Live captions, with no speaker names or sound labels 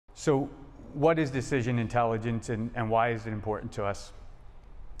So what is decision intelligence and why is it important to us?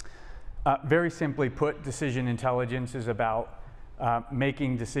 Very simply put, decision intelligence is about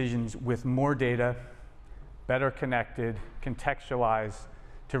making decisions with more data, better connected, contextualized,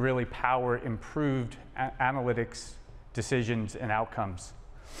 to really power improved analytics, decisions, and outcomes.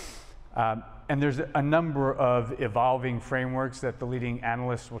 And there's a number of evolving frameworks that the leading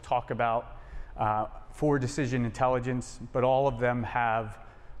analysts will talk about for decision intelligence, but all of them have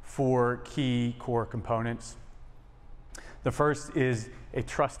 4 key core components. The first is a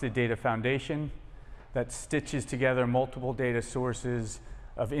trusted data foundation that stitches together multiple data sources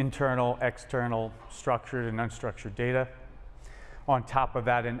of internal, external, structured, and unstructured data. On top of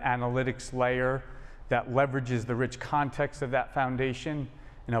that, an analytics layer that leverages the rich context of that foundation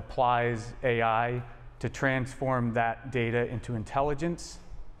and applies AI to transform that data into intelligence.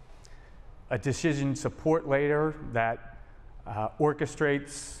 A decision support layer that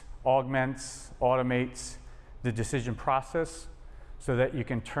orchestrates, augments, automates the decision process so that you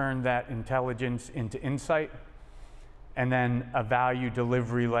can turn that intelligence into insight. And then a value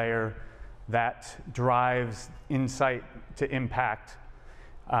delivery layer that drives insight to impact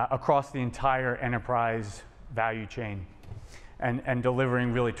across the entire enterprise value chain and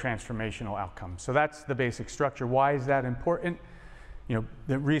delivering really transformational outcomes. So that's the basic structure. Why is that important? You know,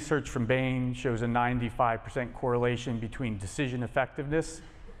 the research from Bain shows a 95% correlation between decision effectiveness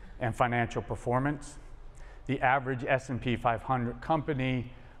and financial performance. The average S&P 500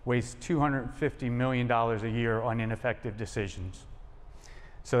 company wastes $250 million a year on ineffective decisions.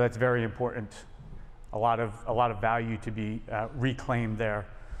 So that's very important. A lot of value to be reclaimed there.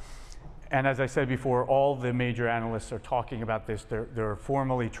 And as I said before, all the major analysts are talking about this. They're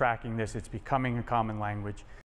formally tracking this. It's becoming a common language.